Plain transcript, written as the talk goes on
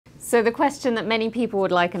So the question that many people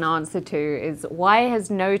would like an answer to is, why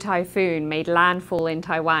has no typhoon made landfall in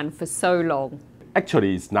Taiwan for so long?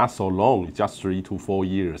 Actually, it's not so long, it's just 3 to 4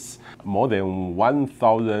 years, more than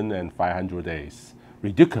 1,500 days.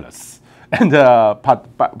 Ridiculous. And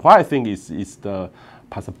but what I think is the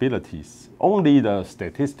possibilities, only the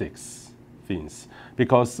statistics things.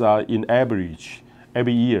 Because in average,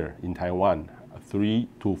 every year in Taiwan, 3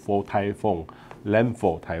 to 4 typhoons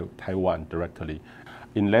landfall Taiwan directly.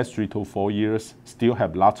 In last 3 to 4 years, still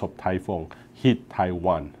have lots of typhoons hit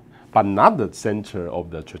Taiwan, but not the center of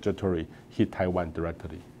the trajectory hit Taiwan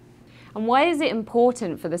directly. And why is it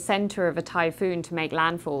important for the center of a typhoon to make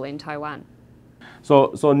landfall in Taiwan?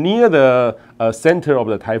 So near the center of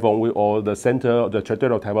the typhoon, or the center of the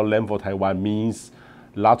trajectory of Taiwan, landfall Taiwan means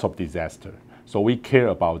lots of disaster. So we care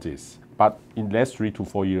about this. But in last 3 to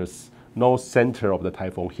 4 years, no center of the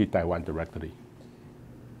typhoon hit Taiwan directly.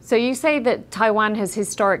 So you say that Taiwan has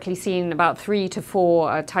historically seen about 3 to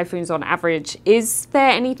 4 typhoons on average. Is there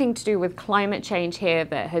anything to do with climate change here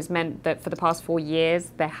that has meant that for the past 4 years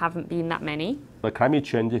there haven't been that many? The climate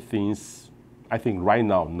change things, I think right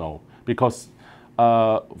now, no. Because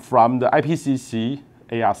from the IPCC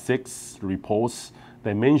AR6 reports,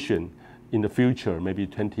 they mention in the future, maybe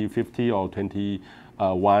 2050 or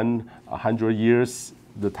 2100 years,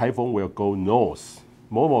 the typhoon will go north.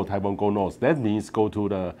 More typhoon go north. That means go to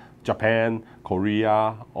the Japan,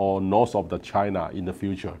 Korea, or north of the China in the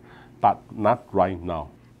future, but not right now.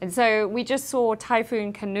 And so we just saw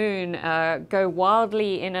Typhoon Khanun go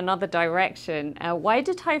wildly in another direction. Why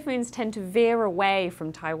do typhoons tend to veer away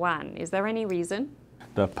from Taiwan? Is there any reason?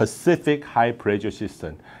 The Pacific high pressure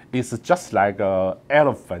system is just like an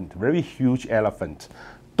elephant, very huge elephant,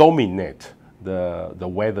 dominate the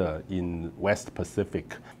weather in West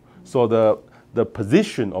Pacific. So the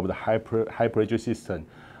position of the high pressure system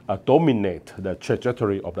dominate the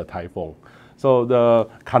trajectory of the typhoon. So the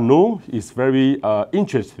Khanun is very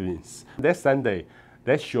interesting. That Sunday,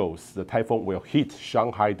 that shows the typhoon will hit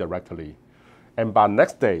Shanghai directly. And by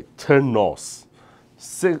next day, turn north,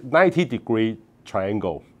 90-degree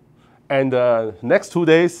triangle. And the next 2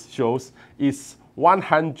 days shows it's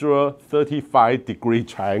 135-degree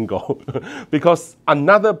triangle. Because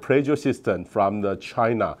another pressure system from the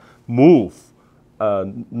China move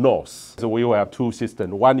north. So we will have two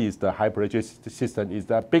systems. One is the high pressure system, is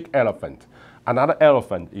the big elephant. Another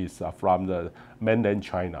elephant is from the mainland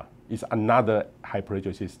China. It's another high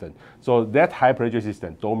pressure system. So that high pressure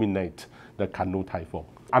system dominates the Khanun typhoon.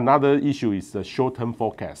 Another issue is the short-term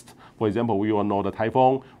forecast. For example, we all know the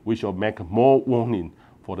typhoon, we should make more warning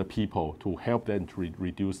for the people to help them to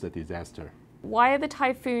reduce the disaster. Why are the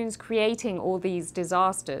typhoons creating all these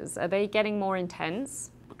disasters? Are they getting more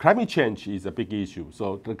intense? Climate change is a big issue.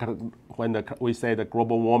 So when we say the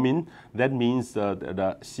global warming, that means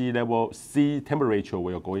the sea temperature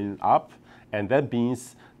will going up, and that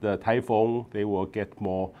means the typhoon, they will get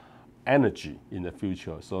more energy in the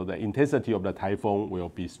future. So the intensity of the typhoon will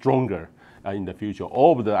be stronger in the future.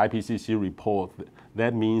 All of the IPCC report,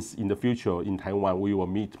 that means in the future in Taiwan, we will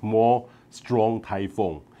meet more strong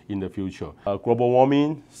typhoon in the future. Global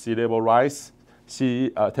warming, sea level rise, sea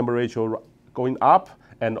temperature going up,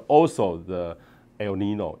 and also the El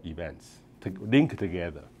Nino events linked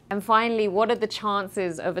together. And finally, what are the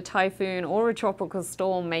chances of a typhoon or a tropical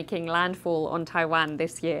storm making landfall on Taiwan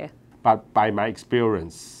this year? But by my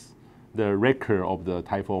experience, the record of the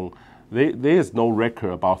typhoon, there is no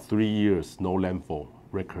record about 3 years, no landfall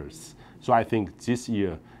records. So I think this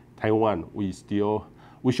year, Taiwan, we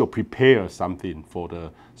should prepare something for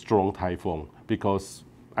the strong typhoon, because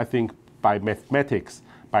I think by mathematics,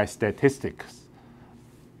 by statistics,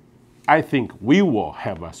 I think we will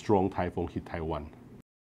have a strong typhoon hit Taiwan.